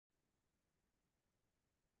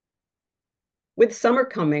With summer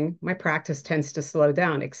coming, my practice tends to slow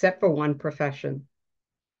down, except for one profession.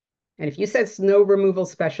 And if you said snow removal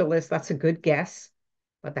specialist, that's a good guess,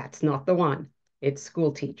 but that's not the one. It's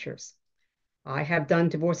school teachers. I have done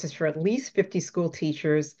divorces for at least 50 school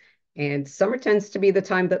teachers, and summer tends to be the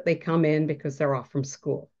time that they come in because they're off from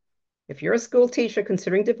school. If you're a school teacher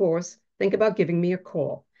considering divorce, think about giving me a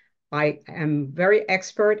call. I am very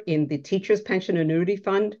expert in the Teachers Pension Annuity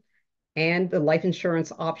Fund and the life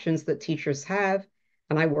insurance options that teachers have.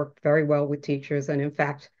 And I work very well with teachers. And in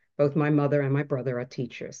fact, both my mother and my brother are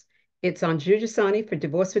teachers. It's Anju Jessani for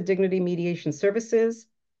Divorce with Dignity Mediation Services,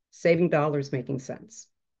 saving dollars, making sense.